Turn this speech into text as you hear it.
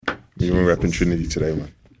You were repping Trinity today,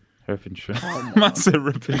 man. Repping Trinity. Man said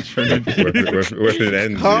repping Trinity. Weapon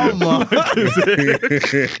ends. Come on.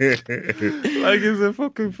 Like it's a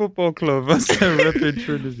fucking football club. I said repping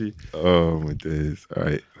Trinity. Oh my days. All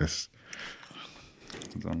right, let's.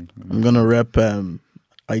 I'm gonna rep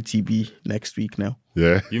ITB next week now.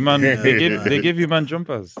 Yeah. You man, they give you man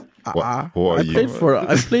jumpers. What are I you? played for.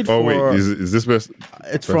 Oh wait, is this best?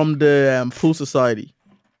 It's from the Pool Society.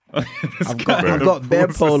 I've got bare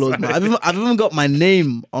polos, man. I've even got my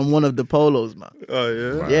name on one of the polos, man. Oh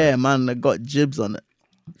yeah. Yeah, man. I got jibs on it.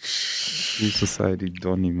 Society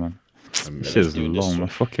Donny, man. This shit's long. My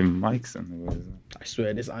fucking mic's in the way. I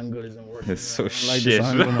swear this angle isn't working. It's so I don't like shit. this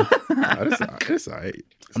angle, man. That's all right.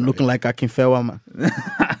 I'm looking like Akinfewa, man.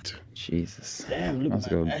 Jesus. Damn, look Let's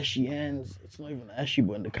at my go. ashy hands. It's not even ashy,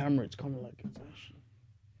 but in the camera it's coming like it's ashy.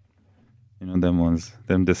 You know them ones,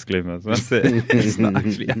 them disclaimers. That's it. It's not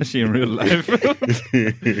actually in real life. Just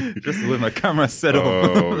the way my camera's set up.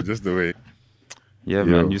 Oh, just the way. Yeah,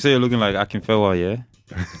 man. You say you're looking like Akinfewa, yeah?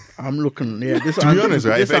 I'm looking, yeah. This To be honest,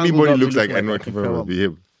 right, if anybody looks like Anwar Kiffer, it would be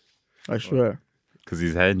him. I swear. Because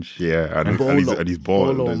he's hench. Yeah, and he's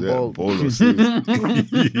bald. Bolo on bald.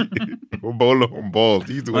 Bolo on bald.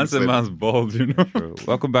 He's the one. Once a man's bald, you know.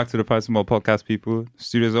 Welcome back to the Pints and More podcast, people.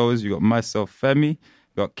 Studio as always, you got myself, Femi.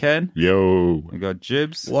 We got Ken. Yo. We got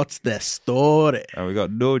Jibs. What's the story? And we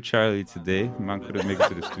got no Charlie today. Man couldn't make it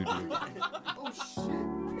to the studio.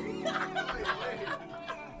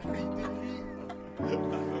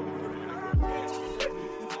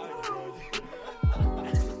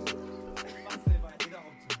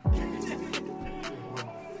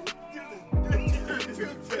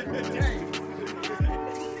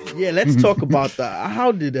 Yeah, let's talk about that.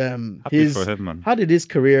 How did Happy for him, man. how did his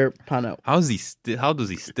career pan out? How does he still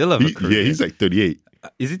have a career? Yeah, he's like 38.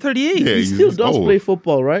 Is he 38? Yeah, He still does old. play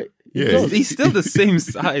football, right? He Yeah, does. He's still the same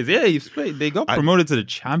size. Yeah, he's played. They got promoted to the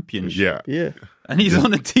championship. Yeah. Yeah. And he's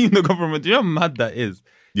on a team that got promoted. Do you know how mad that is?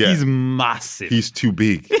 Yeah. He's massive. He's too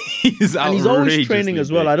big. He's And he's always training outrageously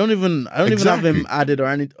as well. big. I don't even have Exactly. him added or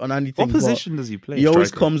on anything. What but position does he play? He always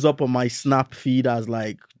Striker. comes up on my Snap feed as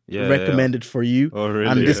like Yeah, recommended for you. Oh, really?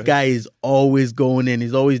 And this Yeah. guy is always going in.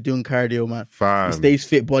 He's always doing cardio, man. Fam. He stays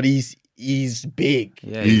fit, but he's big.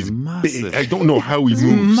 Yeah, He's massive. big. I don't know how he He's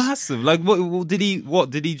moves. massive. Like, what did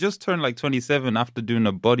he just turn like 27 after doing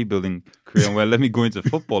a bodybuilding career? And well, let me go into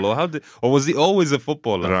football, or was he always a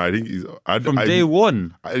footballer No, I think he's from day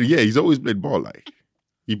one? Yeah, he's always played ball. Like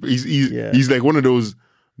he's like one of those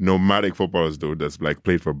nomadic footballers though that's like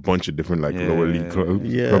played for a bunch of different like lower league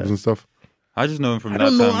clubs and stuff. I just know him from I that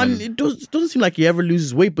don't know. time. And it doesn't seem like he ever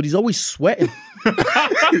loses weight, but he's always sweating.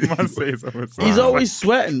 He's always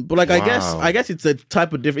sweating. But like I guess it's a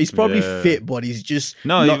type of different. He's probably fit, but he's just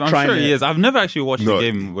No, not I'm trying sure to. he is. I've never actually watched the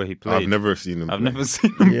game where he played. I've never seen him. I've never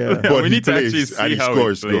seen him. Yeah. play. But We he need to actually plays see and he how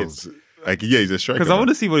scores he plays. goals. Like he's a striker. Because I want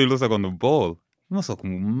to see what he looks like on the ball. He must look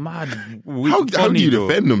mad. How do you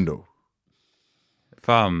defend him though?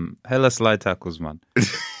 Fam, hella slide tackles, man.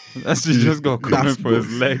 That's just got coming for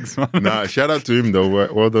his legs, man. Nah, shout out to him though.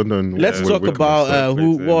 Well done. Let's talk about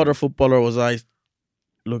what other footballer was I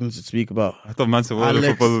looking to speak about? I thought man said, what other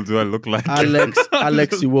Alex- football do I look like? Alex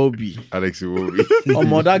Iwobi. Alex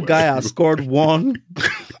Iwobi. That guy has scored one.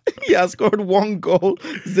 He has scored 1 goal,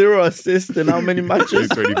 0 assists in how many matches? He's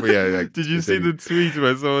 24. Yeah, like, Did you see the tweet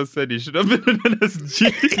where someone said he should have been an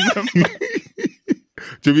NSG?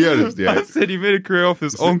 To be honest, yeah. I said he made a career off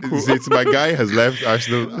his uncle. Since my guy has left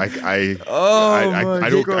Arsenal, like I don't.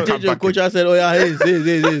 JJ coach said, "Oh yeah,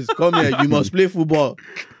 hey, come here. You must play football.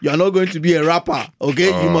 You are not going to be a rapper,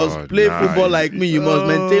 okay? You must play football like me. You must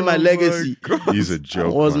maintain my legacy." He's a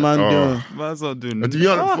joke. What's man doing? Man's not doing To be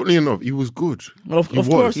honest, funny enough, he was good. Of He course,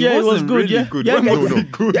 was. yeah, he was wasn't good. really Yeah, good. yeah, When yeah, was yeah. he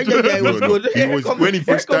good? Yeah, he was good. He was when he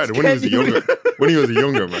first started. When he was a younger. When he was a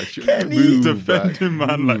younger man. Defending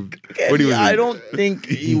man like When he was I don't think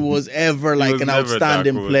he was ever like was an never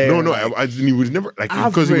outstanding that good. player. No, he was never like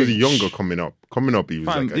because he was a Average. younger coming up. Coming up, he was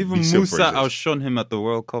Fam, like even Musa outshone him at the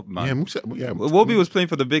World Cup, man. Yeah, Musa. Yeah, Wobby was playing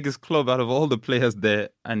for the biggest club out of all the players there,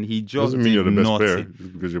 and he just doesn't mean you're the did best nothing. player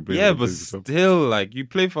because you're playing. Yeah, for the but biggest club. still, like, you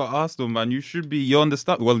play for Arsenal, man. You should be. You're on the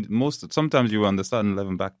start. Well, sometimes you were on the starting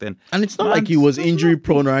 11 back then. And it's not like he was injury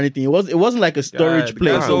prone or anything. It wasn't like a storage the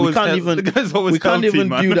player. guy's So we always can't health- even the guy's always we can't healthy, even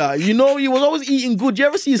man. do that. You know, he was always eating good. You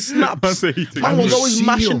ever see his snaps? Man was always see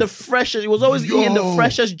mashing him. the freshest. He was always eating the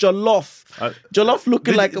freshest jollof. Jollof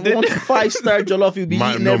looking like did- 1 to 5 star jollof he'd be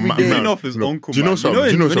Man, eating no, every man, day. man. Off his No. uncle, Do you know man. something?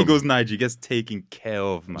 Do you know when he something? goes Niger, he gets taken care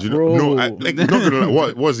of, man. Do you Bro. know, like, not gonna lie,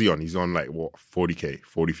 what was he on? He's on like what 40k,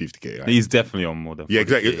 50k. Like, He's definitely on more than yeah,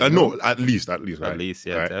 40K, exactly. No, at least, right? At least,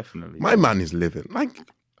 yeah, Right? definitely. My man is living like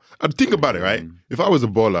Think about it, right? If I was a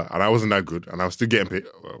baller and I wasn't that good and I was still getting paid,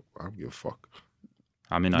 well, I don't give a fuck.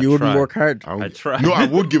 I mean, you wouldn't work hard. I try. No, I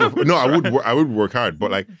would I would work hard,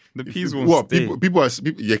 but like the peas won't stay. People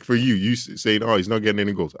like for you saying, oh, he's not getting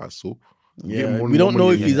any goals. So yeah, we don't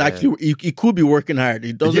know if he's actually. He could be working hard.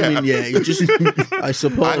 It doesn't mean It just, I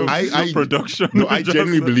suppose. I production. No, I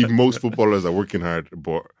genuinely believe most footballers are working hard,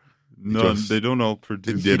 but no, they don't all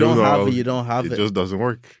produce. You don't have it. You don't have it. It just doesn't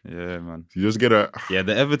work. Yeah, man. You just get a. Yeah,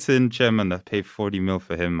 the Everton chairman that paid 40 mil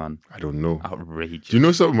for him, man. I don't know. Outrageous. Do you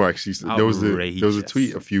know something? Actually, there was a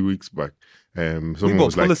tweet a few weeks back. Someone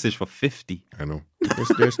was like, Pulisic for 50. I know.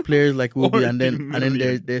 There's players like Wooby, and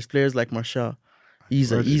then there's players like Martial. He's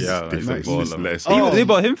different. They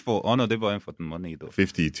bought him for. Oh no, they bought him for the money though.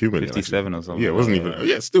 52 million. 57 or something. Yeah, it wasn't even.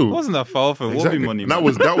 Yeah, still. It wasn't that far for Wooby money. That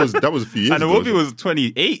was a few years. And Wooby was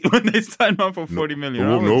 28 when they signed him for 40 million.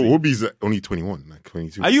 No, Wooby's only 21, like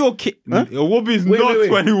 22. Are you okay? Huh? Wooby's not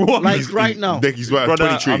 21. Like right now. He's about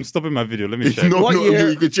 23. I'm stopping my video. Let me check.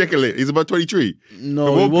 You can check it later. He's about 23.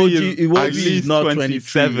 No, Wooby's not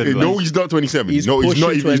 27. No, he's not 27. No, he's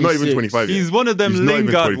not even 25. He's one of them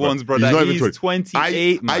Lingard ones, brother. He's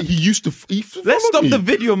 28, man. He used to. Let's stop the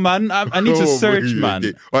video, man. I need to search, man.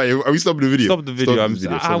 All right, are we stopping the video? Stop the video.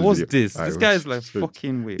 What's this? This guy is like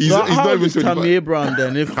fucking weird. He's not even 25. Tammy Abraham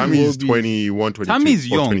then? If Tammy's 21, 22. Tammy's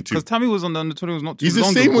young because Tammy was on the under 20. Was not too long ago.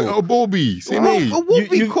 He's the same with Obobi. Same age.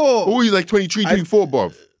 Obobi he's like 23, 24,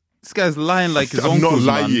 Bob. This guy's lying like his uncles,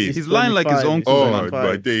 not lying. Man. He's lying like his uncles, man. Oh,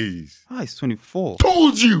 my days. He's 24.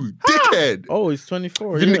 Told you, dickhead. Oh, he's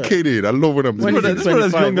 24. Vindicated. I love what I'm doing. This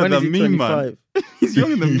brother's younger than me, man. He's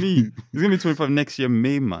younger than me. He's going to be 25 next year,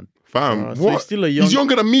 May, man. Fam, so he's still a young... He's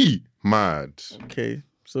younger than me. Mad. Okay.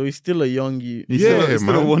 So he's still a young... He's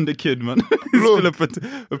still a wonder kid, man. He's still a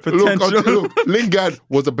potential. Look, Lingard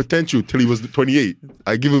was a potential till he was 28.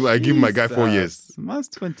 I give him my guy 4 years. Man's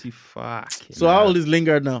 25. So how old is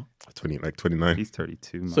Lingard now? 29. He's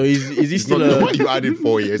 32, man. So is he still a... Why you added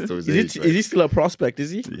 4 years to his age? Is he still a prospect,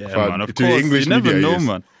 is he? Yeah, man, of course. English you never know,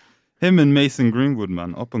 man. Him and Mason Greenwood,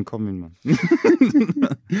 man. Up and coming, man.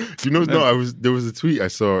 There was a tweet I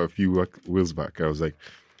saw a few wheels back. I was like,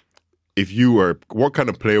 what kind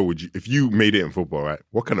of player would you, if you made it in football, right?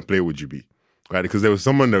 What kind of player would you be? Right? Because there was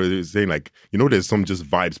someone that was saying like, there's some just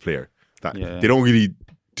vibes player that they don't really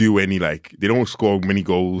do any they don't score many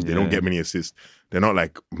goals. They don't get many assists. They're not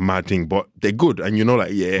like mad thing, but they're good. And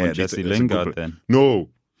Jesse Lingard then? No,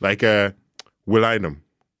 like Will Einam.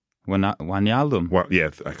 Wijnaldum. Well,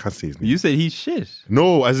 yeah, I can't say his name. You said he's shit.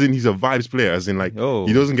 No, as in he's a vibes player. As in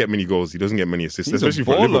he doesn't get many goals. He doesn't get many assists. He's especially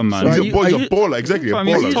a baller, for man. He's a baller. Exactly, a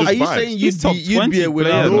baller. Are you saying you'd be a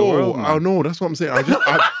winner? No, I know. That's what I'm saying.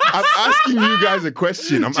 I'm asking you guys a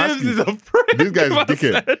question. James is a prick. This guy's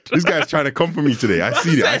dickhead. This guy's trying to come for me today. I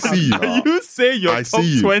see it. I see you. You say you're top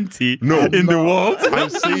 20 in the world. I'm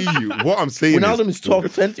saying you. What I'm saying is Wijnaldum is top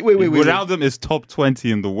 20. Wait. Wijnaldum is top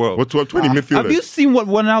 20 in the world. What top 20 midfielders? Have you seen what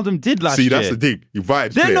Wijnaldum did last year? See, that's the thing. You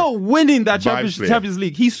vibes. They're not winning that Champions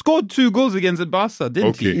League. He scored 2 goals against Barca,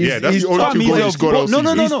 didn't he? Yeah, that's the only 2 goals he scored all season.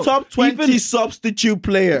 No. He's top 20 substitute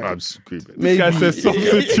player. I'm screaming. This guy says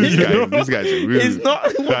substitute. This guy's really... It's not...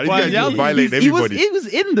 This guy's just violating everybody. He was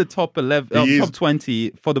in the top 11, top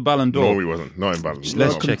 20 for the Ballon d'Or. No, he wasn't. Not in Ballon d'Or.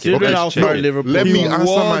 Let's check it. Let me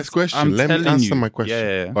answer my question. Let me answer my question.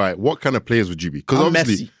 Yeah. All right, what kind of players would you be? Because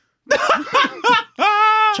obviously...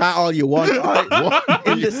 Chat all you want.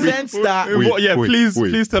 In the sense that...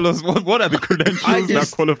 Please tell us what are the credentials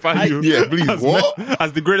that qualify you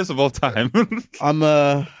as the greatest of all time? I'm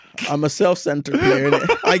a self-centered player.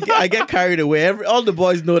 I get carried away. All the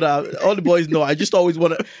boys know that. All the boys know. I just always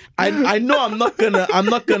want to... I know I'm not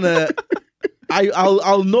gonna...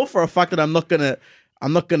 I'll know for a fact that I'm not gonna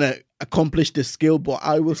accomplish this skill, but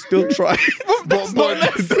I will still try. You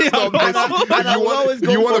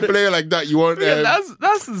want a player like that? You want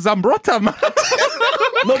that's Zambrotta, man.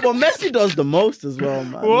 No, but Messi does the most as well,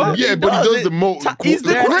 man. What? Yeah, but he does the most. He's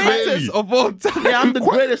the greatest of all time. Yeah, I'm the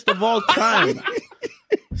greatest of all time.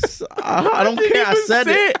 So, I don't care. I said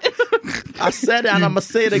it. I said it, and I'm gonna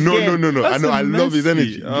say it again. No. I know. I love his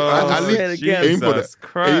energy. I'll say it again. Aim for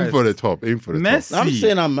the top. Messi. I'm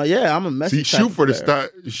saying I'm a Messi. See, shoot for the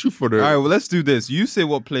start. Shoot for the. All right. Well, let's do this. You say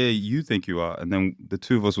what player you think you are, and then the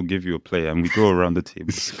two of us will give you a player, and we go around the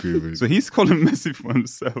table. So he's calling Messi for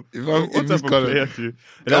himself. What type of player do you?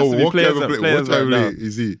 It has to be players right now.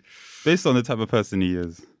 Is he? Based on the type of person he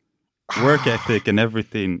is, work ethic and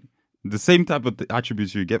everything. The same type of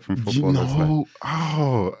attributes you get from footballers.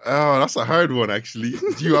 Oh, that's a hard one. Actually,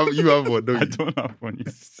 you have one? Don't you? I don't have one.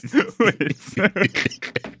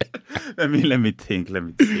 Let me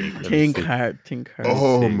think. Think hard.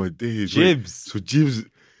 Oh my days! Jibs. So Jibs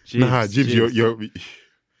Gibbs, you're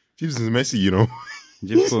Gibbs is Messi, you know.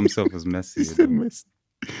 Gibbs for himself as Messi.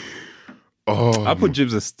 Oh, I put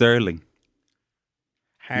Gibbs as Sterling.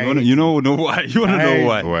 You know why? You want to know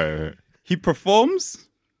why? Why? He performs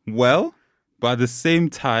well, but at the same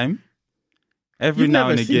time, every now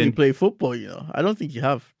and again, seen you play football. You know, I don't think you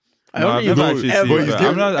have. I actually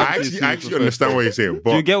understand what you're saying.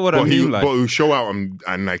 But, do you get what I mean? But he'll show out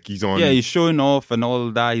and like he's on. Yeah, he's showing off and all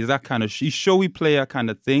that. He's that kind of he's showy player kind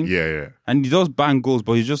of thing. Yeah. And he does bang goals,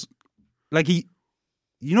 but he's just like you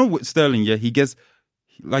know, with Sterling, he gets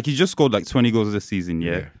like he just scored like 20 goals this season,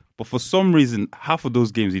 yeah. But for some reason, half of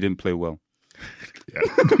those games he didn't play well. Yeah.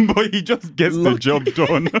 But he just gets the job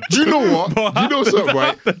done. Do you know what? Do you know something,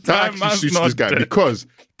 right? That actually suits this guy because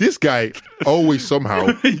this guy always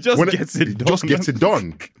somehow gets it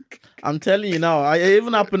done. I'm telling you now, it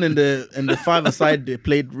even happened in the five-a-side they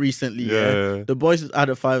played recently. Yeah. The boys had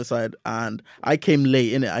a five-a-side and I came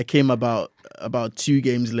late in it. I came about 2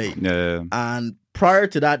 games late. Yeah. And prior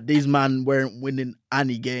to that, these men weren't winning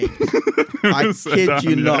any games. I kid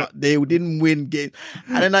you not. They didn't win games.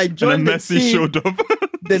 And then I joined the Messi team. showed up.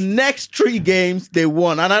 The next 3 games they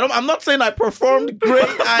won, and I'm not saying I performed great.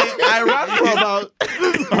 I ran for about.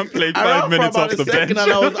 I played 5 minutes off the bench, and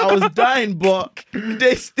I was dying, but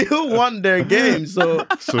they still won their games. So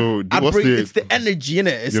it's the energy in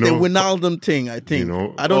it. It's the Wijnaldum thing. I think.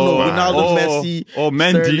 I don't know Wijnaldum, Messi,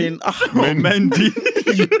 Mendy, Mendy.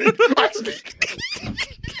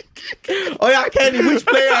 Oh yeah, Kenny, which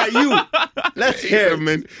player are you? Let's hear it,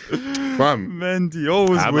 man. Fam, Mendy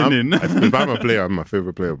always winning. If I'm a player, I'm my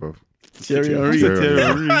favorite player, bro. Thierry Henry.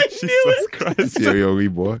 Jesus Christ. Thierry Henry,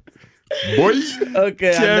 boy.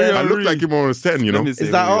 Okay, I look like him on set, you know. Is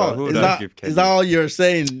that all? Is that all you're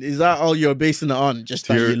saying? Is that all you're basing it on? Just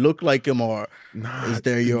that you look like him, or is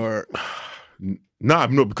there your? Nah,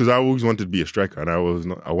 no, because I always wanted to be a striker, and I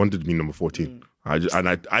wanted to be number 14. I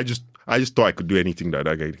just thought I could do anything that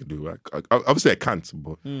guy could do. Obviously, I can't.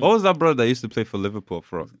 But what was that brother that used to play for Liverpool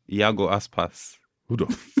from? Iago Aspas. Who the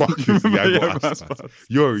fuck is Iago Aspas?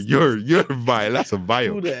 You're vile. That's a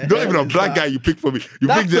bio. Not even a black guy you pick for me.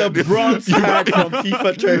 That's a bronze card from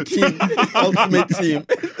FIFA 13 Ultimate Team.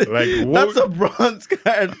 Like what? That's a bronze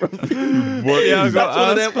card from.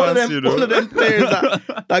 That's one of them players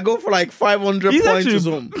that go for like 500 points or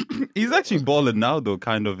something. He's actually balling now, though,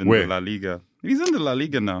 kind of in the La Liga. He's in the La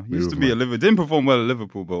Liga now. He used to be a Liverpool. Didn't perform well at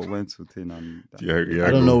Liverpool, but went to Tin. I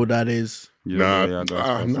don't know who that is.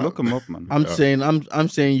 Look him up, man. I'm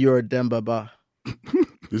saying you're a Demba Ba.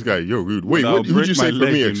 This guy, you're rude. Wait, what did you say for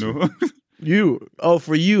me? Actually,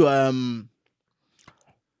 for you. I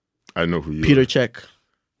know who you. Peter are. Cech.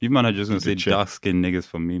 You man are just gonna say dark skinned niggas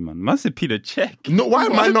for me, man. Man said Peter Cech. No, why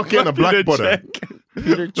am I not getting a black butter?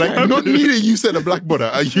 Like, not neither you said a black butter.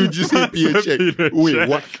 You just said Peter Cech. Wait,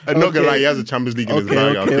 what? I'm not gonna lie, he has a Champions League in his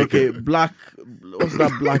bag. Okay. Black. What's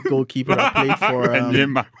that black goalkeeper that played for? No, not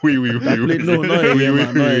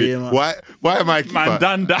Yema. Why am I?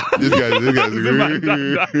 Mandanda. This guy's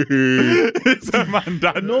It's a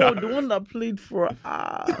Mandanda. No, the one that played for.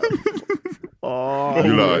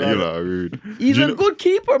 You lot are rude. He's a good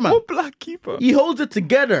keeper, man. Oh, black keeper. He holds it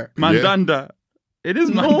together. Mandanda. Yeah. It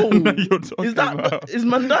is Mandanda you're talking about. Is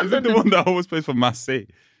Mandanda is it the one that always plays for Marseille?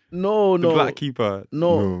 No. The black keeper.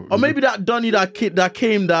 No. Or maybe that Donny that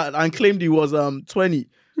came and claimed he was 20.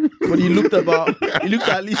 But he looked at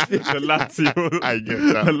least 50. The Lazio. I get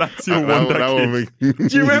that. The Lazio one.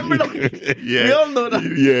 Do you remember that? Yeah. We all know that.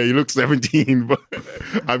 Yeah, he looks 17, but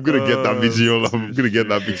I'm gonna get that visual. I'm gonna get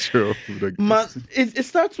that picture. Man, it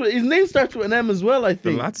starts with his name starts with an M as well, I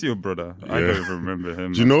think. The Lazio brother. Yeah. I don't even remember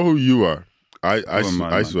him. Do you know who you are? I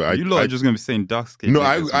swear. You lot are just gonna be saying dark skin. No,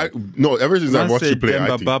 no. Ever since I watched you play,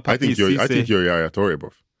 I think you're Yaya Toure,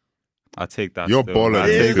 buff. I take that. You're baller. I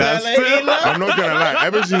take that. I'm not gonna lie.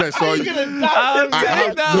 Ever since I saw you,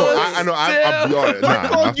 I know. I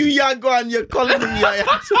called you Yago and you're calling him Yaya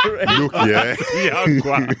Toure. Look, yeah.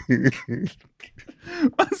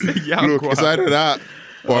 Look, it's either that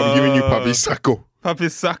or I'm giving you Papi Sacco.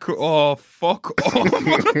 Papi Sacco. Oh, fuck off.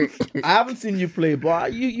 I haven't seen you play,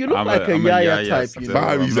 but you look like a Yaya type. You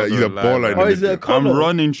know? He's a baller. Or is it a Colo? I'm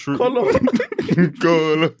running through. Colo, man.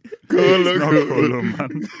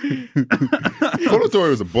 Kolo Toure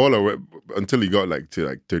was a baller until he got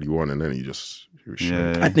to 31, and then he just.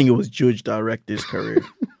 I think it was Judge that wrecked his career.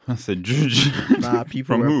 I said Judge. Nah,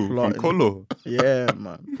 people from were who? plotting. From Colo. Yeah,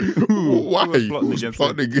 man. Why? Who's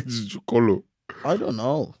plotting against Colo? I don't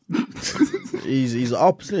know. He's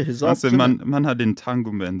opposite. His opposite. Man had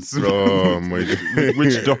entanglements. Oh my God.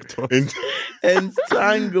 Which doctor?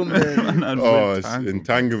 Entanglement.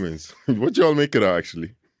 Entanglements. What y'all make it out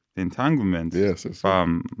actually? The entanglement. Yes.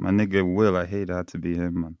 My nigga Will, I hate that to be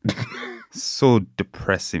him, man. So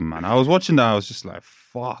depressing, man. I was watching that, I was just like,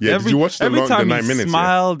 fuck. Yeah, did you watch the 9 minutes? He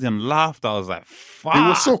smiled and laughed, I was like, fuck. It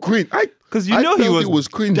was so cringe. Because he was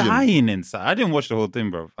dying inside. I didn't watch the whole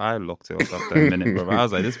thing, bro. I locked it up after a minute, bro. I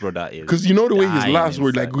was like, this brother is. Because you know the way his laughs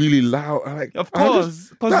were like really loud. Like, of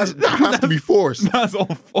course. That has to be forced. That's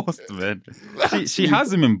all forced, man. She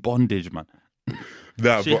has him in bondage, man.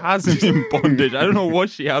 She has him in bondage. I don't know what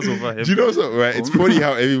she has over him. Do you know something, right? It's funny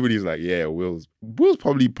how everybody's like, yeah, Will's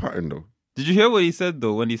probably pattern though. Did you hear what he said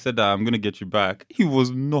though when he said that I'm gonna get you back? He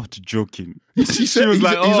was not joking. She was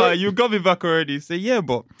like, you got me back already. He said, yeah,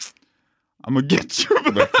 but I'm gonna get you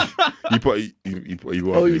back.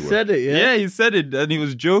 He said it, yeah? Yeah, he said it and he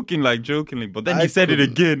was jokingly, but then he said it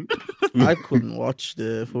again. I couldn't watch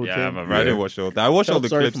the full thing. Yeah, man, I didn't watch the whole thing. I watched all the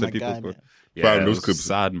clips that people put. Yeah, those clips.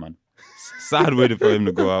 Sad, man. Sad way for him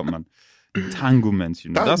to go out, man. Entanglements,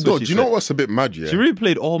 you know. That's what she do you know what's a bit mad, yeah? She really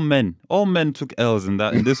played all men. All men took L's in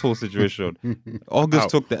this whole situation. August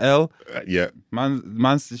took the L. Yeah. Man,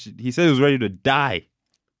 he said he was ready to die.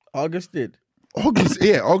 August did. August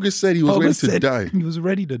said he was ready to die. He was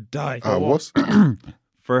ready to die. What?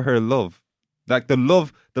 For her love. Like the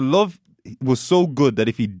love was so good that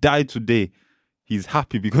if he died today, he's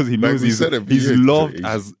happy because he knows he's loved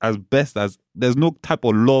as best as there's no type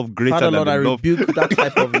of love greater Father, than Lord, the I love. rebuke that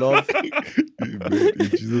type of love.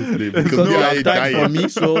 Because you have died for me,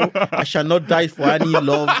 so I shall not die for any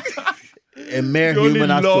love a mere human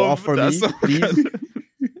has to offer me. Please.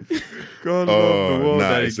 God loved the world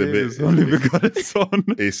that he gave his only begotten son.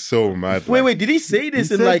 It's so mad. Wait, did he say this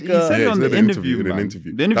he in like... He said it on the interview, in man. an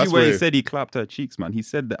interview. The interview where he said he clapped her cheeks, man. He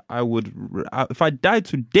said that if I died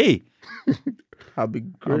today... I'll be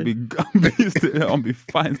great. I'll be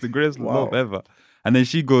fine. It's the greatest love ever. And then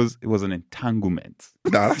she goes, it was an entanglement.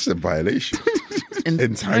 Nah, that's a violation.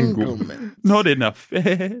 Entanglement. Not an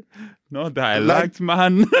affair. Not that I liked,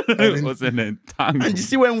 man. It was an entanglement. And you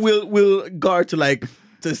see when Will guard to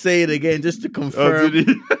say it again, just to confirm,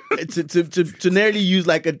 to nearly use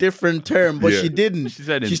like a different term, but she didn't. She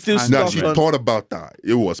said she still stuck she thought about that.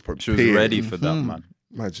 It was prepared. She was ready for that, man.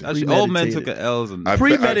 Imagine. All men took L's and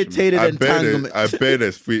premeditated entanglement. I bet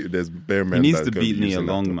there's bare men. He needs to beat me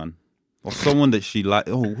along, man. Or someone that she like.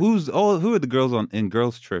 Who are the girls in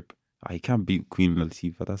Girls Trip? He can't beat Queen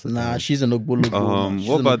Latifah. That's she's an Ogbolobo.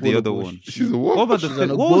 What about the other one? She's a what? What about the fit?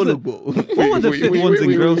 What were the fit ones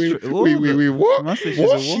in Girls Trip?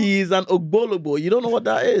 What? She's an Ogbolobo. You don't know what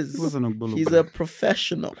that is? What's an Ogbolobo? She's a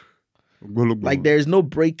professional. Like there's no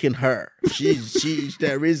breaking her.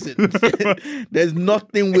 There isn't. There's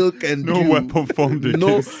nothing Will can do. No weapon formed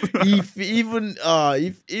against. Even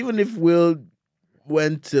if Will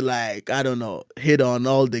went to hit on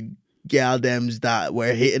all the galdems that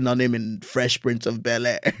were hitting on him in Fresh Prince of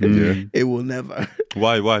Bel-Air, it will never.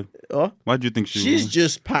 Why? Oh? Why do you think she's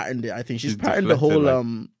just patterned it? I think she's patterned the whole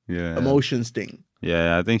emotions thing.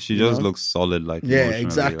 Yeah, I think she just looks solid.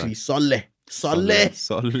 Exactly. Like. Solid.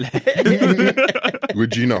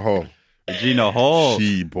 Regina Hall.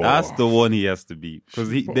 That's the one he has to beat because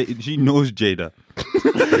she knows Jada.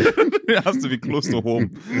 It has to be close to home.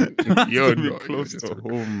 Close to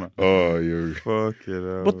home. Oh, you're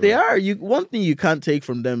fucking. But they are. One thing you can't take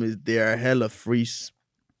from them is they are hella free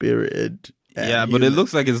spirited. But it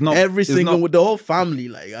looks like it's not with the whole family.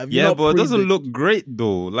 But it doesn't look great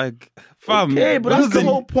though. Like, fam, okay, but that's the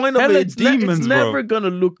whole point of it. It's never gonna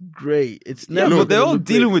look great. It's never. But they're all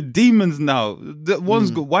dealing with demons now.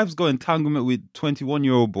 Wife's got entanglement with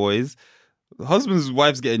 21-year-old boys. Husband's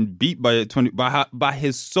wife's getting beat by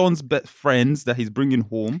his son's best friends that he's bringing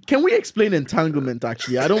home. Can we explain entanglement?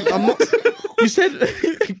 Actually, I'm not. You said,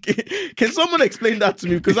 can someone explain that to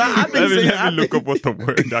me? Because I've been saying. Let me look up what the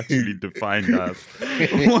word actually defined as.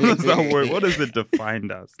 What is that word? What is it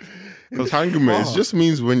defined as? Entanglement. It just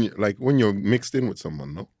means when you're mixed in with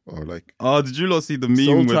someone, no? Or like. Oh, did you not see the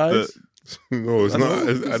meme with the? No, it's not.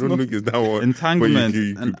 I don't think it's that one. Entanglement.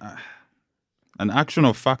 An action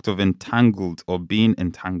or fact of entangled or being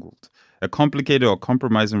entangled. A complicated or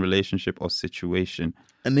compromising relationship or situation.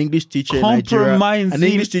 An English teacher in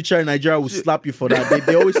Nigeria will slap you for that.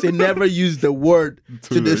 They always say never use the word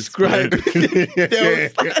to describe.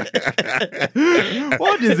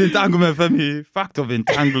 What is entanglement for me? Fact of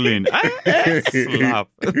entangling. Slap.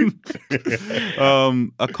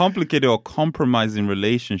 A complicated or compromising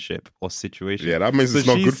relationship or situation. Yeah, that means it's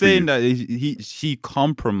not good for you. So she's saying that she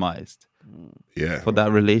compromised. Yeah, for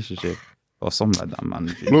that relationship or something like that,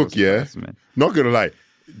 man. Look, not gonna lie,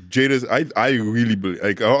 Jada's. I really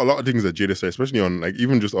believe a lot of things that Jada says, especially on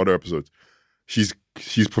even just other episodes. She's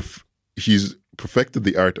perfected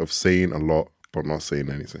the art of saying a lot but not saying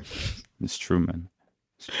anything. It's true, man.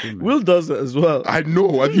 Will does it as well. I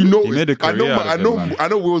know. Have you noticed? He made a career I know.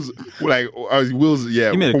 Will's like Will's.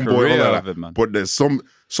 Yeah, he made a career out of it, man. But there's some.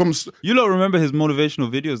 You don't remember his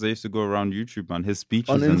motivational videos that used to go around YouTube, man? His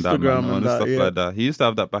speeches on and that, man, and stuff yeah. like that. He used to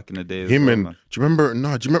have that back in the day. Him well, and man. do you remember?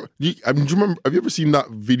 No, do you remember? Have you ever seen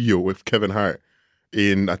that video with Kevin Hart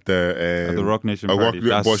at the Rock Nation party?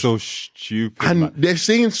 That's so stupid. And man. they're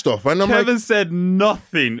saying stuff, and I'm Kevin like, said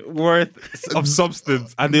nothing worth of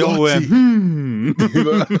substance, and they all went,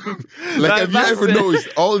 Like, have you ever noticed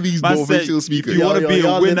all these motivational speakers? You want to be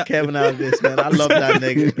a winner, Kevin out of this, man. I love that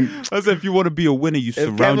nigga. I said, if you want to be a winner, you If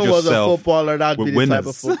surround Kevin was a yourself. footballer, that'd be the winners. type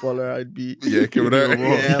of footballer I'd be. Yeah, Kevin Hart.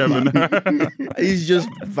 Yeah, he's just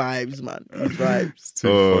vibes, man. He's vibes. It's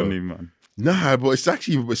too funny, man. Nah, but it's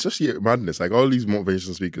actually madness. Like all these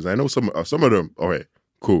motivational speakers, I know some of them. All right,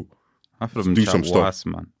 cool. Half of them do some stuff,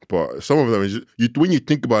 man. But some of them, is just, when you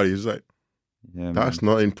think about it, it's like, yeah, that's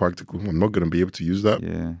not impractical. I'm not gonna be able to use that.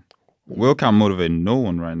 Yeah. Will can't motivate no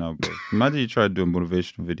one right now, bro. Imagine you try to do a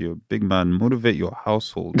motivational video. Big man, motivate your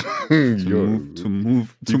household to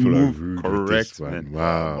move correct, man.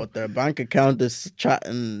 Wow. But their bank account is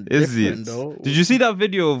chatting Is different, it? though. Did you see that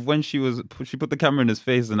video of when she put the camera in his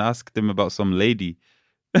face and asked him about some lady?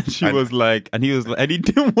 And he was like, and he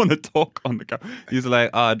didn't want to talk on the camera. He was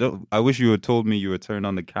like, I wish you had told me you would turn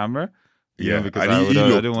on the camera. Yeah, because I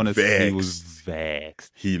didn't want to see. He was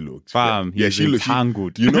vexed. He looked Fam, yeah, she looked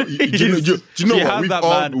entangled. Do you know what?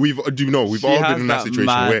 We've all been in that situation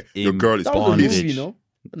where your girl is That was a pissed. movie, you know?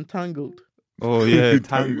 Entangled. Oh yeah,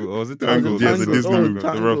 Tangled. Oh, was it Tangled? Yeah, it's a Disney movie.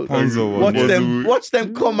 The Rapunzel one. Watch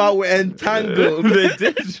them come out with Entangled. They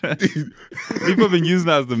did. People have been using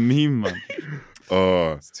that as the meme, man.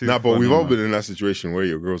 But funny, we've all man. been in that situation where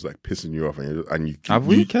your girl's like pissing you off, and you Have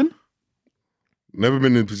we, Ken? Never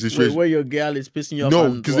been in a situation where your girl is pissing you off.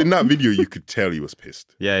 No, because in that video you could tell he was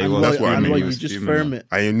pissed. Yeah, he and was. That's what I mean. You just firm it.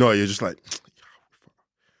 I know you're just like,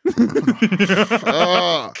 If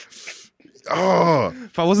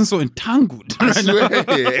I wasn't so entangled, I swear.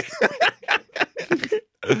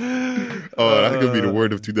 That could be the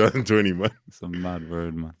word of 2020, man. It's a mad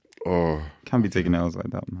word, man. Oh, Can't be taking L's like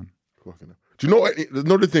that, man. do you know what?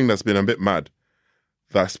 Another thing that's been a bit mad.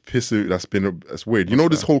 That's weird. You know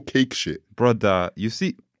this whole cake shit, Brother. You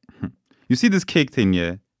see this cake thing,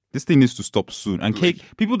 yeah. This thing needs to stop soon. And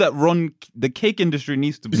people that run the cake industry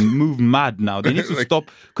needs to move mad now. They need to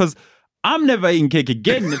stop, because I'm never eating cake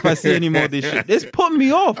again if I see any more of this shit. It's putting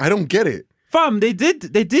me off. I don't get it. Fam, they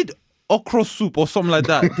did okra soup or something like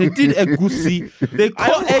that. They did egusi. They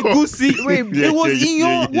cut egusi. Wait, it was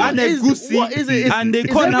iyo and egusi. What is it? And they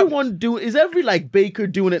is cut everyone doing? Is every like baker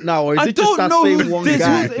doing it now, or is I it just don't that know same who's one this.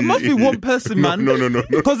 guy? It must be one person, man. No.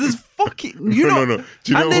 Because it's fucking. You know. No. Do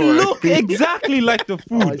you know and they what? look exactly like the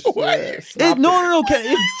food. No.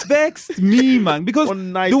 It vexed me, man. Because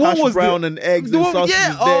One nice the one hash was brown and eggs and sausages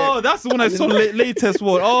there. Oh, that's the one I saw latest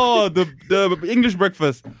one. Oh, the English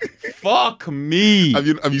breakfast. Fuck me.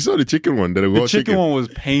 Have you saw the chicken one? The chicken one was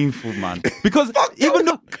painful, man. Because even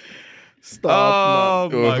though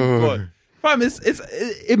Stop. my god. Fam,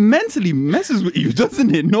 it mentally messes with you,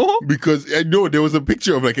 doesn't it? No? Because I know there was a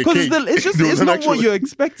picture of like a cake. It's not what you're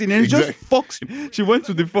expecting, and it just fucks you. She went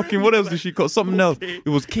to the fucking, what else did she call? Something else. It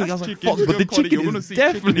was cake. I was like, fuck, but the chicken is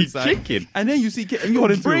definitely chicken. And then you see cake, and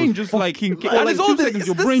your brain just like, and it's all seconds,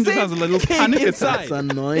 your brain just has a little panic attack. That's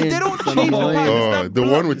annoying. They don't change the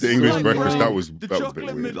one with the English breakfast, that was a bit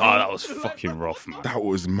weird. Oh, that was fucking rough, man. That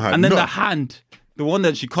was mad. And then the hand, the one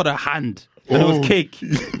that she cut her hand. And it was cake.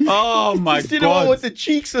 Oh my See god! the one with the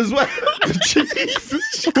cheeks as well. The cheeks.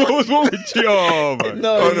 What was wrong with you? Oh, man.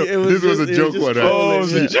 No, this was a joke one.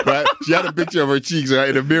 Right? She had a picture of her cheeks right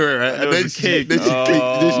in the mirror, right? And then she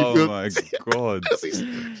Oh my god!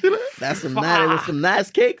 That's some nice. It was some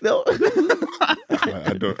nice cake though.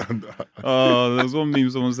 I don't. There was one meme.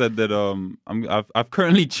 Someone said that I've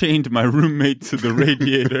currently chained my roommate to the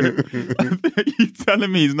radiator. He's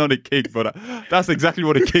telling me he's not a cake, but that's exactly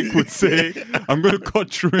what a cake would say. I'm going to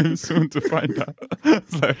cut through him soon to find out.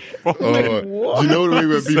 It's like, fuck. Do you know the way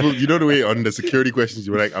where people? You know the way on the security questions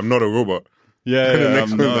you were like, "I'm not a robot." Yeah,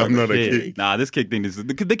 I'm not a cake. Nah, this cake thing is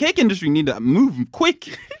the cake industry need to move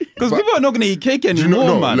quick, because people are not going to eat cake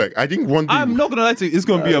anymore, man. Like, I think one thing I'm not going to lie to you, it's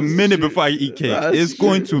going to be a minute before I eat cake. It's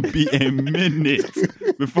going to be a minute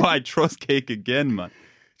before I trust cake again, man.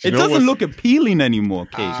 It doesn't look appealing anymore,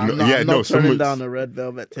 cake. I'm not turning down the red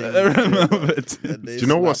velvet thing. Do you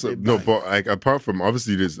know what's no? But like, apart from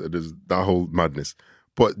obviously there's that whole madness,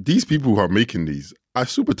 but these people who are making these are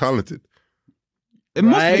super talented. It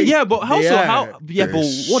must be, yeah, but how? But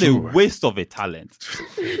what a waste of a talent.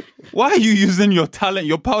 Why are you using your talent,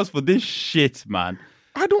 your powers for this shit, man?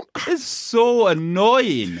 It's so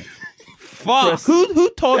annoying. Fuck. Who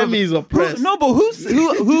thought of me? No, but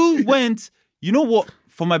who went? You know what?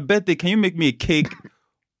 For my birthday, can you make me a cake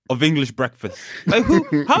of English breakfast? Like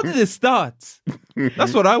how did it start?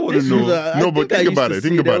 That's what I want to know. But think about it.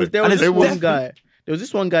 There was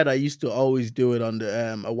this one guy that used to always do it on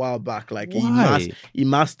the a while back. Like he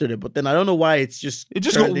mastered it, but then I don't know why it just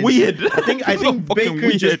got weird. I think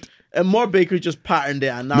Baker just patterned it,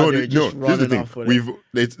 and now they're just running off with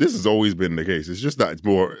it. This has always been the case. It's just that it's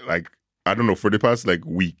more like, I don't know, for the past like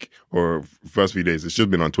week or first few days, it's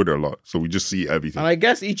just been on Twitter a lot. So we just see everything. And I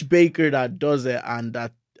guess each baker that does it and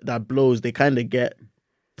that blows, they kind of get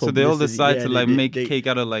publicity. So they all decide to make cake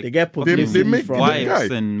out of like... They get publicity they make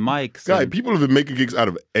wipes and mics. Guy, people have been making cakes out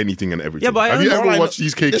of anything and everything. Yeah, but have you ever watched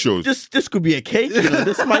these cake shows? This could be a cake.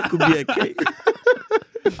 This mic could be a cake.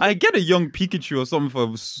 I get a young Pikachu or something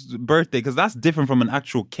for birthday because that's different from an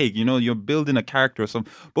actual cake. You're building a character or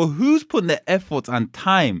something. But who's putting the effort and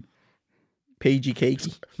time? Pagey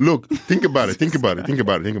cakey. Look, think about it,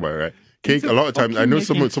 right? Cake, a lot of times, I know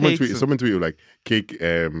someone tweeted like cake,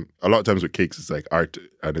 a lot of times with cakes, it's like art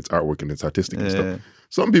and it's artwork and it's artistic and stuff.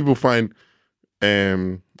 Some people find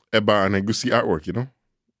Eba and Egusi artwork,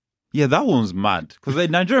 Yeah, that one's mad. Because a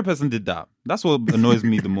Nigerian person did that. That's what annoys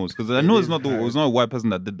me the most. Because I know it was not a white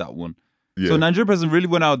person that did that one. Yeah. So a Nigerian person really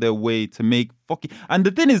went out their way to make fucking... And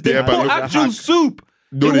the thing is, they put actual soup.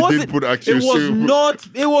 No, they didn't put actual soup.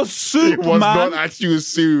 It was soup, man. It was not actual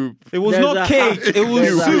soup. It was not cake. It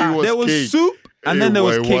was soup. There was soup. And then there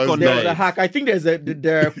was cake on there. There was a hack. I think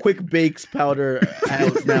there are quick bakes powder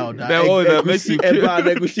out now. That makes you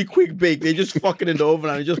Egusi quick bake. They just fuck it in the oven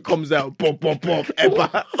and it just comes out. Pop, pop, pop.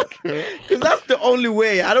 Because that's the only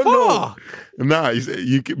way. I don't know. Nah,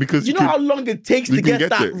 because you know how long it takes to get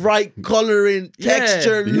that right coloring,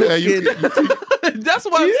 texture, looking. That's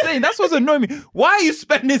what I'm saying. That's what's annoying me. Why are you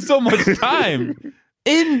spending so much time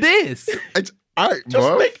in this? Just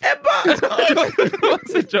make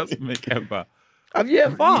Eba. Just make Eba. Have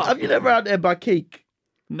you never had Eba cake?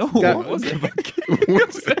 No. What's Eba cake?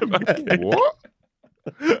 What's Eba cake? What?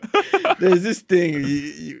 There's this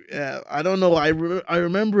thing. I don't know. I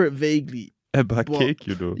remember it vaguely. Eba cake,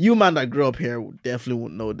 You man that grew up here definitely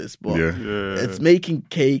wouldn't know this, but it's making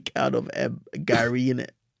cake out of gari in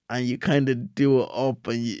it. And you kind of do it up,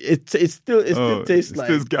 and it still tastes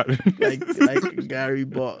like Gary.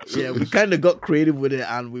 But yeah, we kind of got creative with it,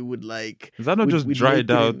 and we would like. Is that not just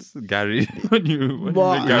dried out Gary when you make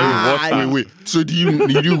Gary water? Wait. So do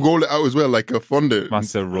you roll it out as well, like a fondant?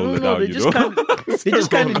 Master roll it out. They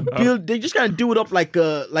just kind of build. They just kind of do it up like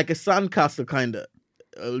a sandcastle kind of.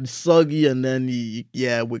 Soggy, and then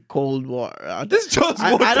with cold water. This just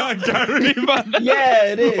water, Gary, man.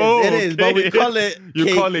 Yeah, it is. It is. But we call it.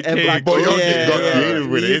 You call it cake. But y'all got creative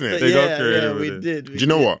with it, innit? They got creative with it. We did. Do you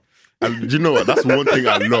know what? Do you know what? That's one thing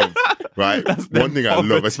I love, right? One thing I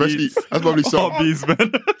love, especially that's probably some hobbies,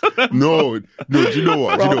 man. No. Do you know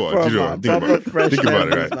what? Think about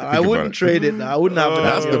it, right? I wouldn't trade it. I wouldn't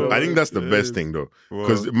have to. I think that's the best thing, though,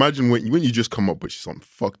 because imagine when you just come up with some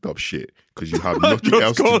fucked up shit because you have nothing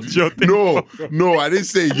else to do. No, I didn't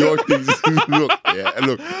say your things. Look,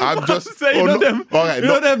 I'm just saying.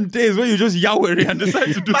 Them days when you just yawery and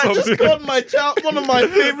decide to do something. I just called one of my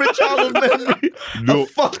favorite childhood memories. No,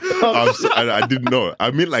 fucked up. I didn't know.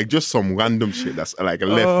 I mean, like just some random shit that's like a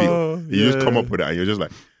left field. You just come up with it, and you're just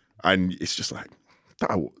like, and it's just like,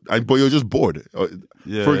 but you're just bored.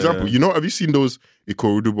 For example, have you seen those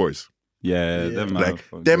Ikorodu boys? Yeah, them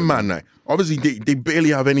man, like obviously they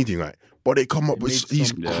barely have anything, right? But they come up with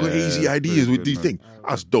these crazy ideas with these things.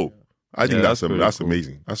 That's dope. I think that's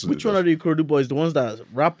amazing. Which one are the Ikorodu boys? The ones that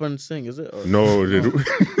rap and sing, is it? Or? No, they do.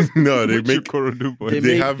 No, they make Ikorodu boys.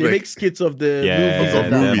 They make skits of the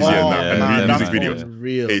movies and music videos.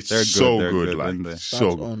 Unreal. It's so good, like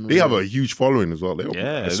so good. They have a huge following as well.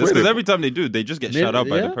 Because every time they do, they just get shout out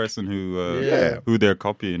by the person who they're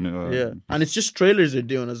copying. And it's just trailers they're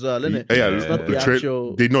doing as well, isn't it? Yeah, it's not the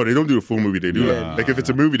actual. They don't do the full movie. They do like if it's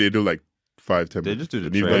a movie, they do like 5-10 They just do the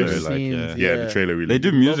trailer, the trailer really. They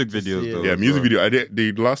do music videos though. Yeah, music video.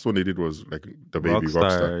 The last one they did was like the baby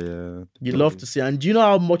Rockstar. Yeah, you love to see. And do you know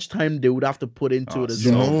how much time they would have to put into it as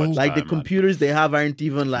well? Like the computers they have aren't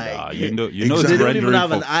even like. They don't even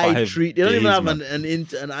have an i3. They don't even have an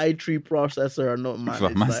i3 processor or not.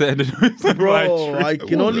 Man, bro, I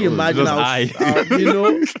can only imagine how.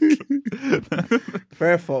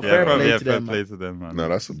 Fair play to them, man. No,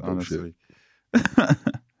 that's some dope shit.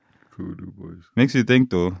 Boys. Makes you think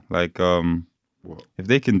though, like if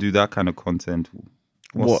they can do that kind of content,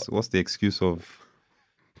 What's the excuse of?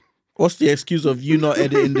 What's the excuse of you not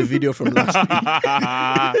editing the video from last week?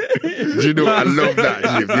 Do you know? I love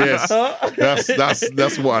that. Yes,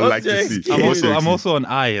 that's what I like to see. I'm also an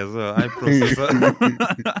eye as well. Eye processor.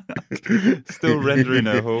 Still rendering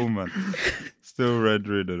at home, man.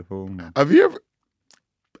 Have you ever?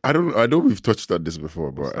 I know we've touched on this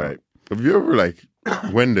before, but have you ever like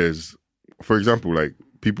when there's, for example, like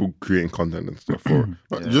people creating content and stuff, or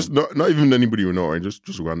just not even anybody you know, or just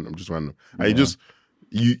random, and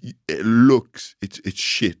it looks it's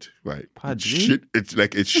shit, right? It's shit. It's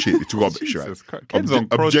like it's shit. It's rubbish, right?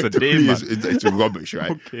 Objectively, it's rubbish,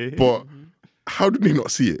 right? Okay. But how do they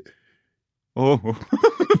not see it? Oh,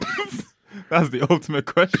 that's the ultimate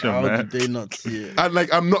question, How man. did they not see it? And like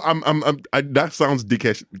that sounds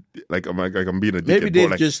dickish. Like I'm being a dickhead. Maybe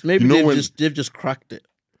they've like, they've just cracked it.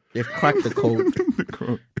 They've cracked the code.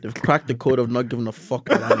 They've cracked the code of not giving a fuck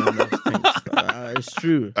about those things. It's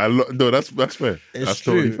true. No, that's fair. That's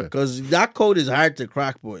true, totally fair. because that code is hard to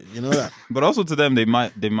crack, boys. You know that. But also to them, it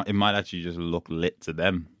might actually just look lit to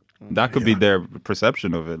them. That could be their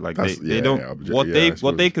perception of it. Like they don't what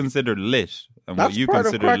they consider lit and That's what you part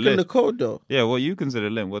consider of cracking lit. the code, though. Yeah, what you consider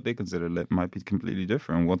lit, and what they consider lit might be completely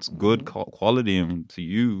different. What's good quality and to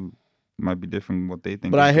you might be different. What they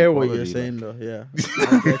think. But I hear what quality, you're saying, though. Yeah,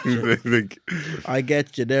 I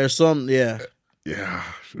get you. There's some, Yeah.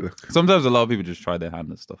 Sometimes a lot of people just try their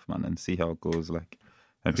hand at stuff, man, and see how it goes. Like,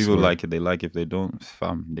 and people like it, they like it. If they don't,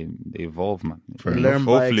 fam, they evolve, man.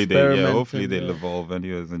 Hopefully they'll evolve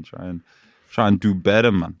anyways and try and do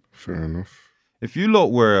better, man. Fair enough. If you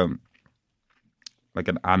lot were like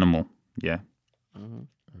an animal, yeah.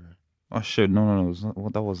 Oh shit! No,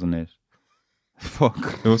 that wasn't it.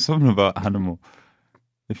 Fuck, there was something about animal.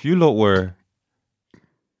 If you lot were,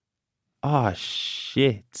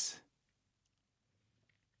 shit.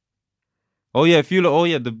 Oh yeah,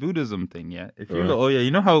 the Buddhism thing, yeah. If you look,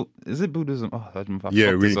 you know how is it Buddhism?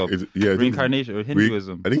 Reincarnation or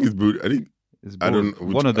Hinduism. I think it's Buddha. I think it's both. I don't.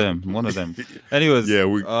 One of them. Anyways,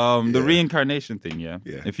 the reincarnation thing, yeah.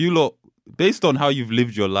 If you look based on how you've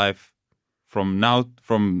lived your life from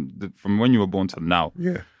when you were born to now,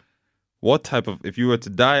 what type of, if you were to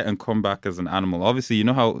die and come back as an animal, obviously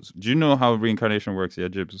do you know how reincarnation works? Yeah,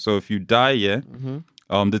 Jib. So if you die,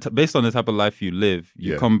 based on the type of life you live,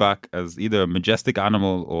 you come back as either a majestic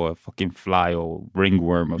animal or a fucking fly or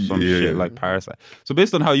ringworm or some shit like parasite. So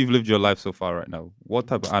based on how you've lived your life so far right now, what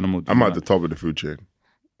type of animal do you at the top of the food chain.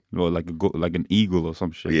 Or like an eagle or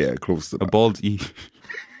some shit. Yeah, close to that. A bald eagle.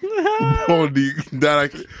 Bald eagle.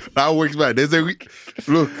 That works, man. There's a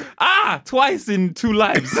look. Twice in 2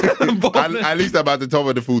 lives. At least I'm at the top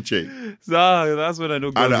of the food chain. So that's when I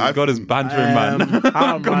know God is bantering, man.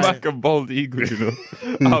 Come back a bald eagle, you know.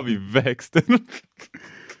 I'll be vexed.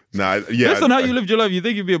 Based on how you lived your life, you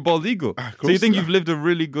think you'd be a bald eagle. So you think you've lived a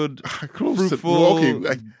really good, fruitful,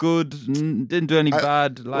 good, didn't do any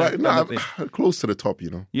bad life. I'm close to the top, you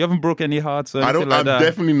know. You haven't broke any hearts or anything like that.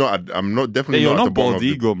 Definitely not. I'm not definitely you're not at the bottom bald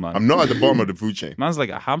eagle, man. I'm not at the bottom of the food chain. Man's like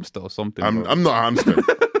a hamster or something. I'm not a hamster.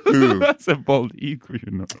 Move. That's a bald eagle,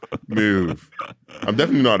 you know. Move. I'm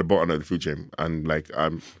definitely not at the bottom of the food chain, and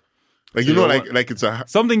I'm like it's a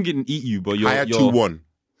something can eat you, but you're higher 2-1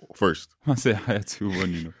 first. I say higher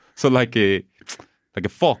 2-1, you know. So like a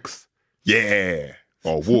fox. Yeah.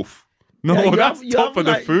 Or wolf. No, that's top of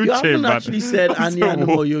the food chain, man. You haven't actually said any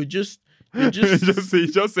animal. You're just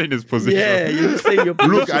saying his position. Yeah, you're saying your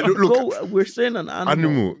position. Look. We're saying an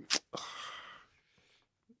animal.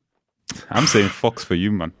 I'm saying fox for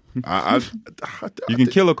you, man. You can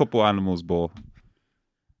kill a couple animals, bro.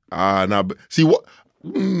 But see what?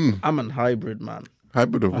 I'm a hybrid, man.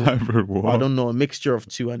 Hybrid of what? Hybrid what? I don't know, a mixture of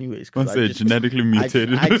 2 anyways. I say genetically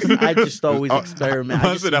mutated. I just always experiment.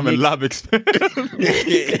 I said I'm a lab experiment.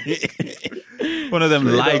 One of them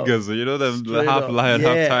ligers, you know, them half lion,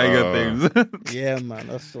 half tiger things. Yeah, man,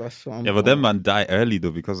 that's what I'm but them man die early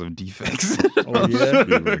though because of defects. Oh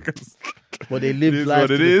yeah. But they live life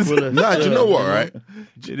to the fullest. Nah, do you know what, right?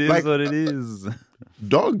 It is what it is.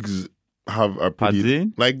 Dogs have a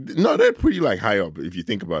pretty they're pretty like high up if you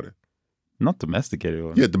think about it. Not domesticated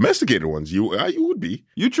ones. Yeah, domesticated ones. You would be.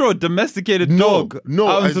 You throw a domesticated dog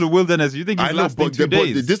out into the wilderness. You think he's lasting 2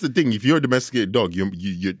 days? But this is the thing. If you're a domesticated dog,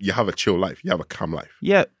 you have a chill life. You have a calm life.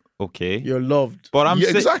 Yeah. Okay. You're loved. But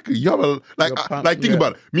exactly. You have a think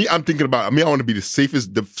about it. Me. I'm thinking about me. I want to be the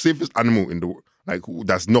safest animal in the world. Like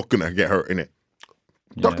that's not gonna get hurt in it.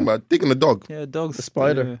 Talking about taking a dog. Yeah, dog's a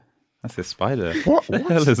spider. That's a spider. What the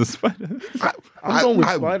hell is a spider? I'm going with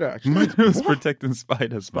spider, actually. Who's protecting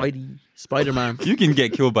spiders? Spider-Man. You can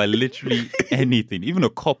get killed by literally anything, even a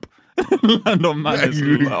cop. Land on man is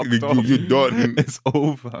locked off. You're done. It's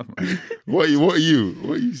over, man. What are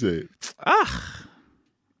you saying?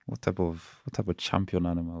 What type of champion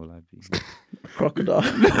animal will I be? Crocodile.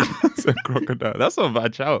 It's a crocodile. That's not a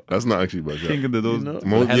bad shout. That's not actually a bad shout. King of those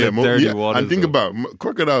dirty waters. And think about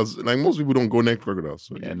crocodiles. Like most people don't go near crocodiles.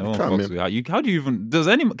 So yeah, no one fucks with you. How do you even?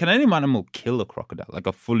 Can any animal kill a crocodile? Like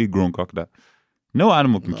a fully grown crocodile? No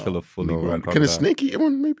animal can kill a fully grown crocodile. Can a snake eat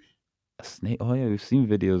one? Maybe. A snake? Oh yeah, we've seen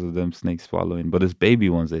videos of them snakes swallowing, but it's baby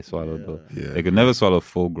ones they swallow though. Yeah. They could never swallow a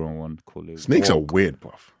full-grown one. Cool. Snakes are weird,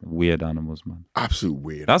 buff. Weird animals, man. Absolute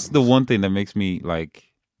weird. That's the one thing that makes me like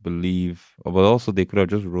believe. But also, they could have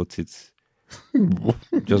just wrote it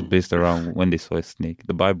just based around when they saw a snake.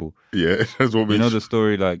 The Bible. Yeah, that's what. You know the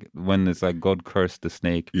story, like when it's like God cursed the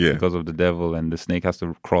snake because of the devil, and the snake has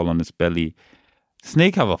to crawl on its belly.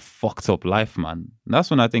 Snake have a fucked up life, man. And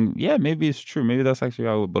that's when I think, yeah, maybe it's true. Maybe that's actually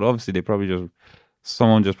how. But obviously,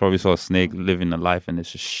 someone just probably saw a snake living a life, and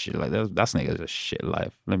it's just shit. Like that snake has a shit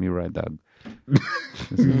life. Let me write that.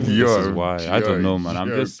 This is why. I don't know, man. I'm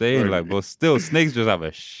just saying, like, but still, snakes just have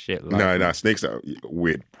a shit life. Nah, snakes are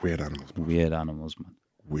weird animals. Man. Weird animals, man.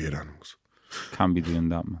 Weird animals. Can't be doing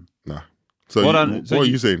that, man. Nah. So what are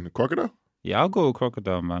you saying? Crocodile? Yeah, I'll go with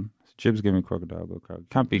crocodile, man. Jibs give me crocodile. I'll go crocodile.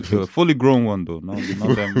 Can't be killed. Fully grown one though. No,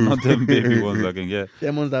 not them baby ones I can get.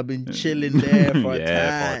 Them ones that have been chilling there for a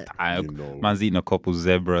time. For a time. You know. Man's eating a couple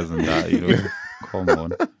zebras and that. You know, come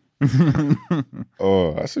on.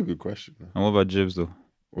 Oh, that's a good question. And what about Jibs though?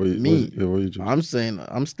 What are you Jibs? I'm saying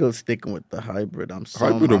I'm still sticking with the hybrid.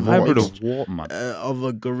 Hybrid of what, man? Of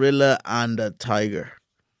a gorilla and a tiger.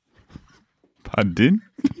 Pardon?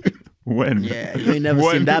 When? Yeah, you ain't never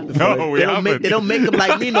seen that before. No, they don't make them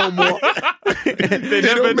like me no more. they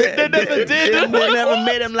never did. They never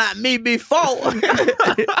made them like me before. That's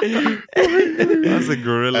a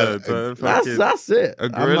gorilla. That's it. A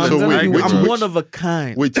gorilla. I'm one of a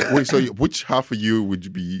kind. So which half of you would you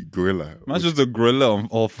be gorilla? That's just a gorilla on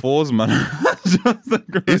all fours, man.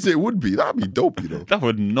 Yes, it would be. That'd be dope, you know. That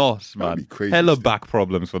would not, man. That'd be crazy. Hella back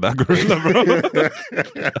problems for that gorilla, bro.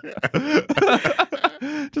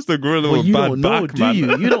 Just a gorilla with bad back, man.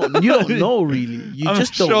 You don't know, really. I'm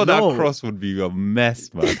just don't know. I'm sure that cross would be a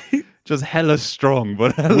mess, man. Just hella strong,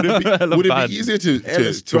 but would it be easier to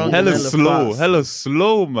hella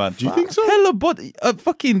slow, man? Do you think so? Hella, but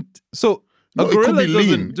fucking so. A gorilla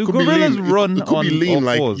doesn't. Do gorillas run it could on be lean,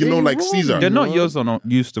 all fours? Like, you know, like Caesar. They're not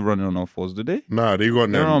used to running on all fours, do they? Nah,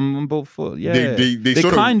 they're on both foot. Yeah, they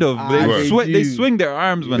kind of. They swing their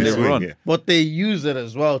arms when they run. Yeah. But they use it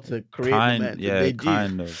as well to create momentum. Yeah,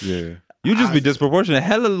 kind of. Yeah. You just be disproportionate.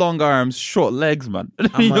 Hella long arms, short legs, man.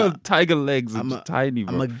 Tiger legs are just tiny,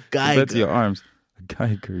 bro. I'm a Geiger. That's your arms. A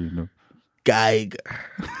Geiger, you know. Geiger.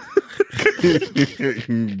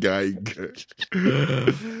 Geiger.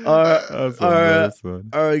 Or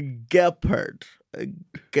a gepard.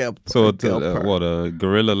 So what? A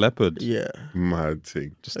gorilla leopard? Yeah. Mad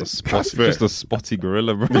thing. Just a spotty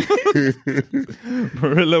gorilla, bro.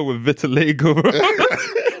 Gorilla with vitiligo, bro.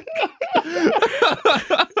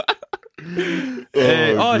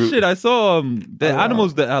 Shit! I saw the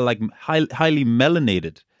animals that are like highly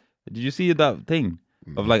melanated. Did you see that thing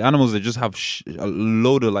of like animals that just have a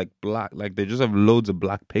load of like black, like they just have loads of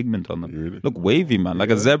black pigment on them? Really? Look wavy, man. Like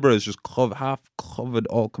a zebra is just half covered,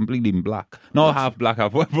 all completely in black. Not half black,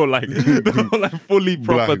 half white, but like fully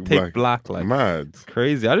proper thick black. Like mad,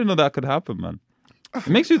 crazy. I didn't know that could happen, man. It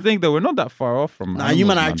makes you think that we're not that far off from. Nah, you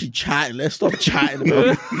man actually chatting. Let's stop chatting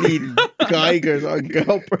about needing Geigers or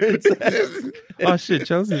girl princess. Oh shit,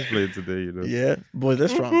 Chelsea's playing today, you know. Yeah, boy,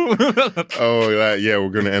 that's wrong. Yeah, we're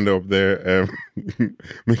gonna end up there.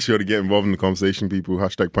 Make sure to get involved in the conversation, people.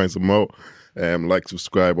 # Pints of Mo. Like,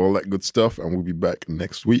 subscribe, all that good stuff, and we'll be back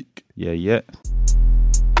next week. Yeah.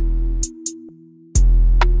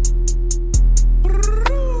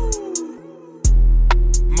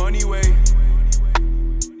 Money way.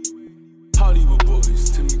 Hollywood boys,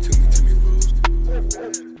 Timmy Rose.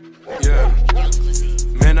 Yeah.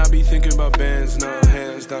 Man, I be thinking about bands now.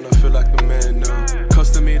 Hands down, I feel like the man now.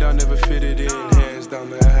 Custom made, I never fitted in. Hands down,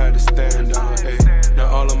 man, I had to stand down. Hey. Now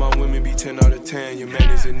all of my women be 10 out of 10. Your man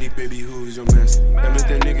is unique, baby, who's your mess? Them is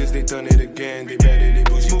the niggas, they done it again. They better, they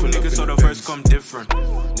bougie, pull up niggas so the verse come different.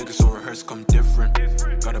 Niggas so rehearse come different.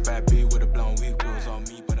 Got a bad beat with a blonde wig, girls on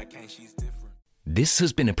me, but I can't, she's different. This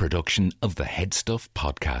has been a production of the Head Stuff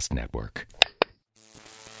Podcast Network.